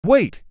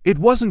Wait, it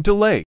wasn't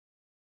delayed.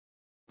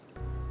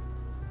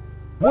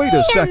 Wait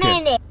a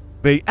second.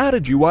 They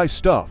added UI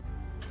stuff.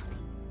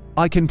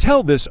 I can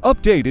tell this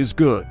update is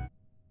good.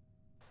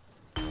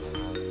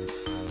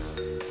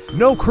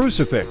 No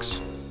crucifix.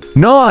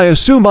 Nah, I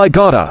assume I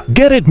gotta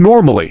get it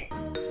normally.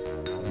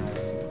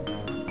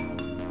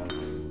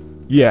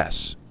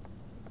 Yes.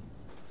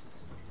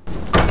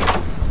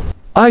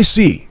 I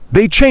see.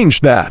 They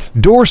changed that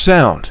door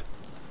sound.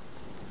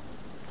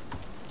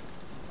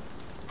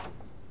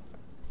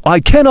 I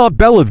cannot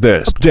believe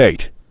this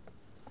update.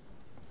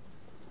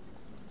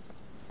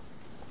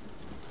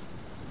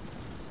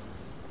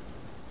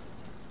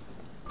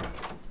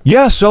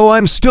 Yeah, so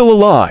I'm still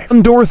alive.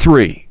 Door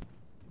 3.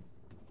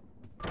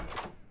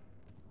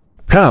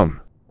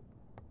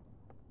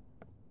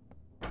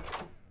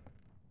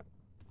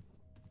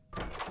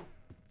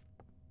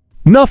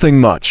 Nothing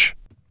much.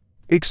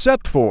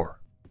 Except for...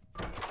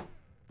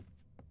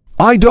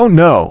 I don't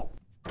know.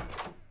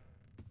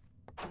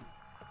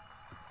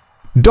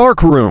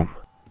 Dark room.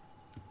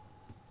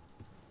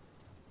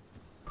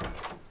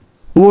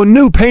 Ooh, a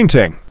new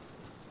painting.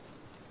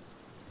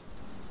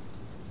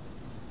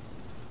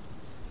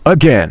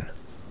 Again.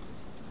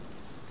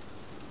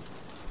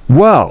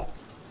 Wow.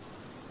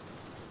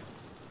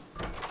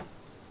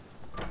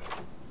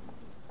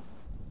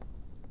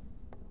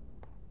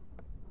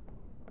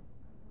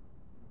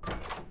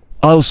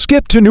 I'll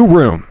skip to new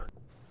room.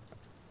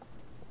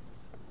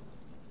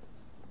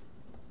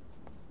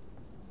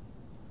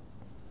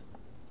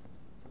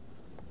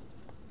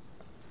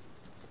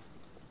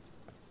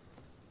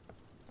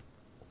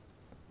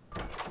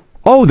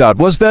 Oh, that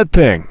was that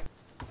thing.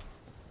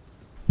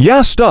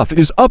 Yeah, stuff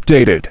is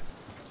updated.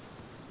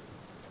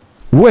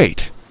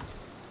 Wait.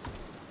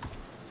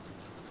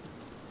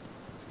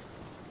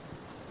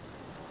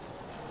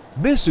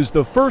 This is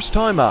the first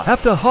time I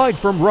have to hide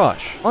from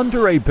Rush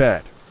under a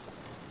bed.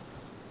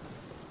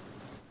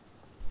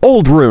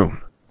 Old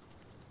room.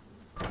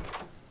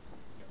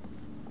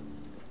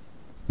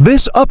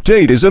 This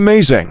update is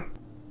amazing.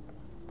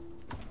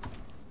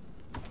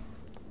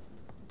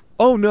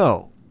 Oh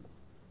no.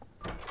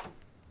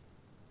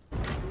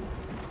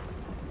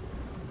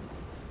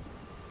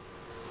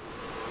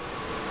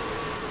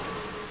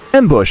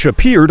 Ambush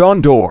appeared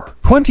on door.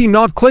 20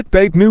 not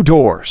clickbait new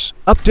doors.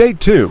 Update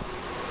 2.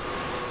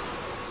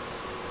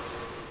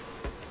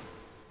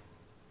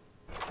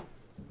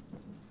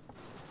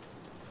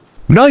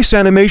 Nice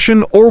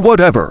animation or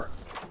whatever.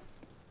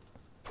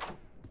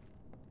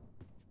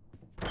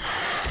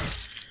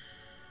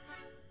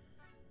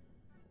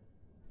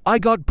 I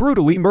got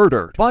brutally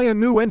murdered by a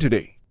new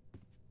entity.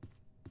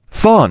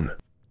 Fun.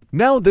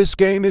 Now this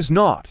game is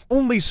not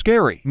only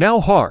scary,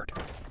 now hard.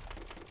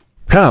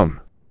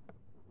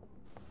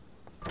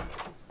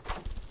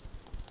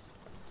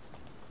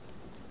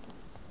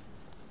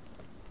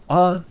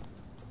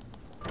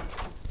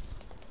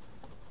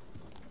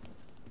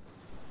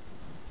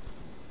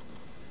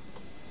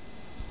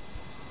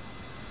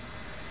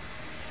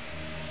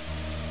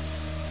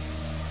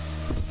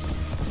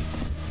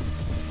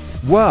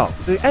 Wow,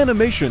 the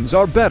animations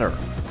are better.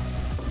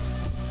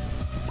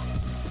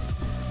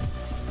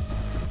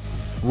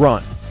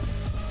 Run.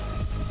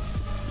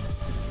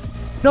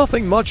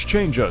 Nothing much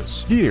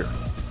changes here.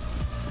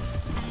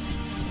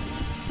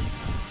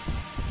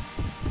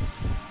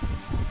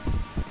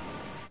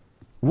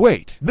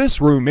 Wait,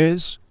 this room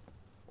is...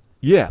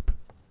 Yep.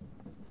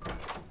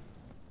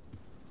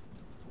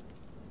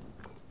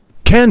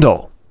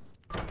 Candle.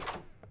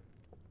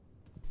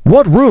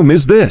 What room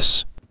is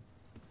this?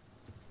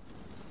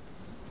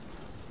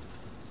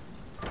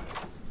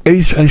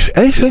 A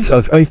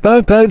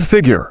bad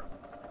figure.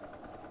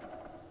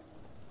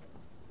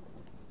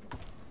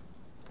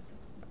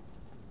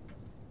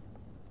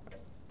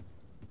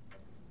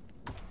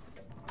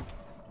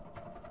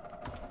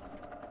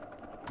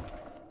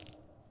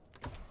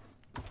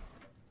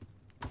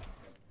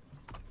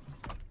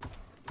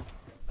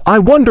 I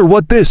wonder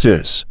what this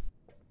is.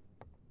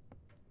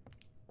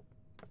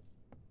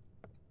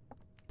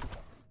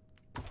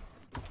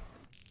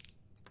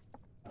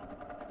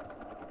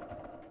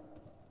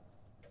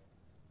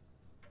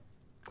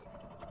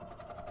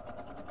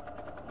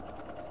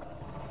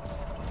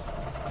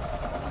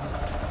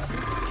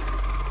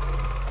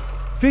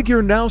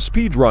 Figure now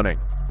speedrunning.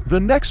 The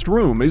next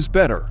room is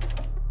better.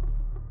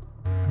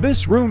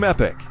 This room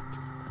epic.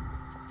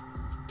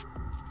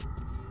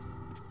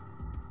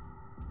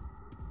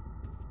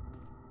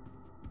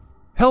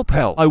 Help,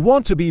 help, I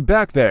want to be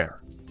back there.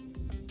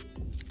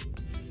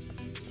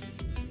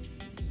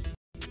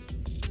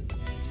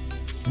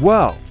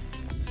 Wow.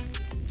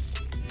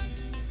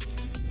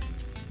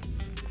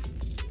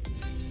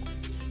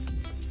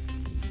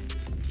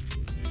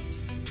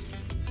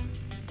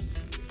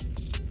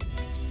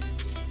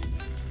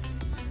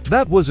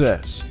 That was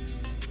S.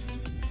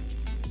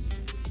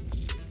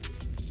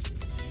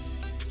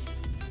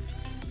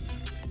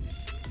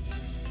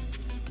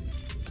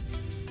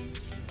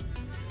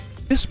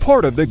 This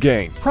part of the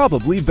game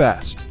probably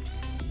best.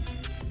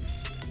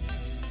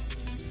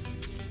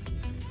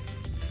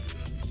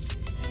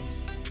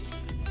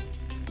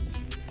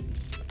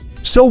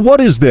 So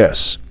what is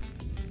this?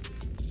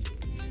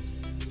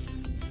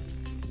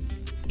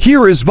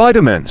 Here is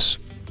vitamins.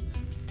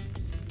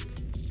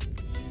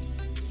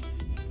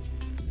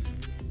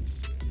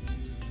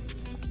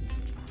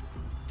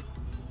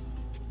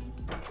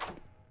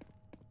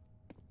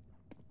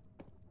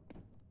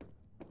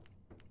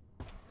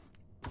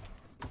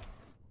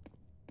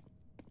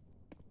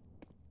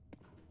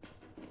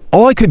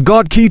 I could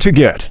got key to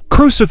get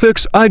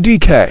Crucifix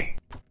IDK.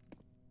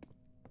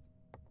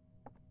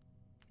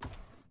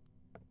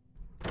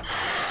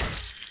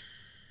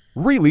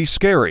 Really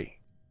scary.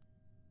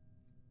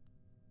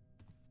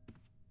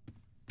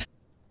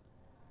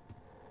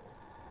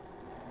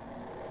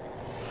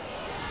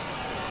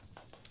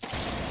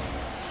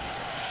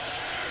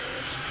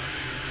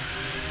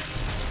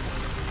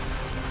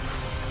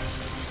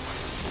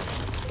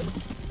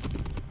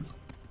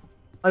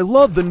 I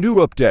love the new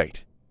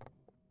update.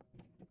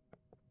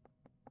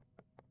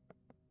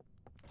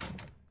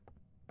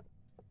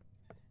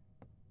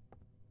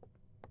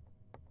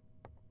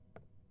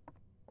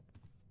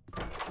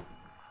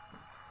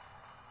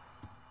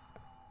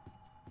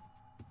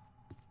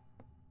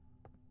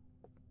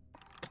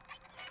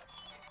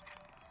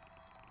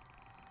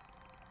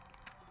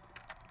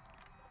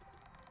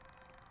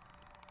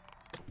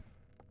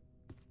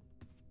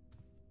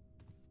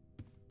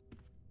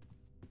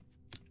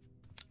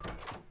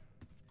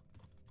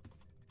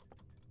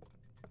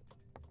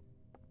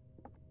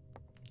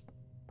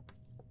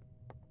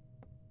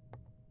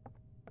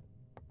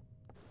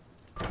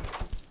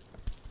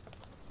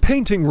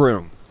 Painting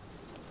room.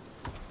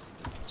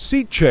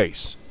 Seat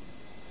chase.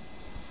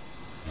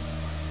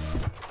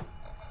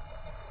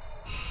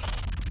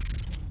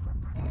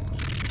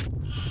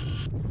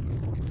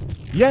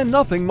 Yeah,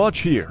 nothing much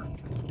here.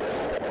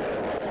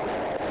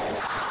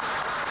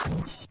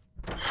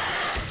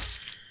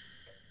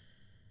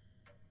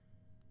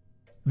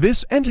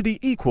 This entity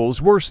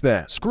equals worse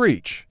than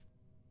Screech.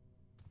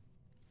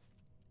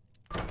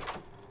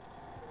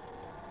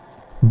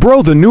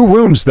 Bro, the new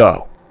rooms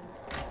though.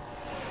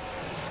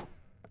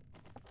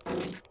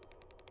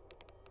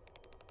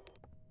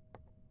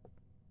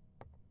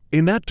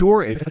 In that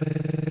door,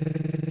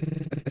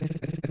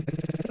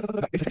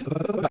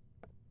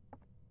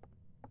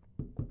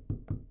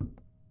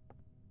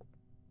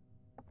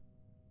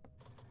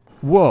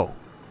 Whoa.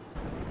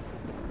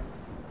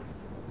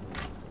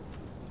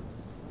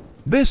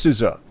 This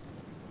is a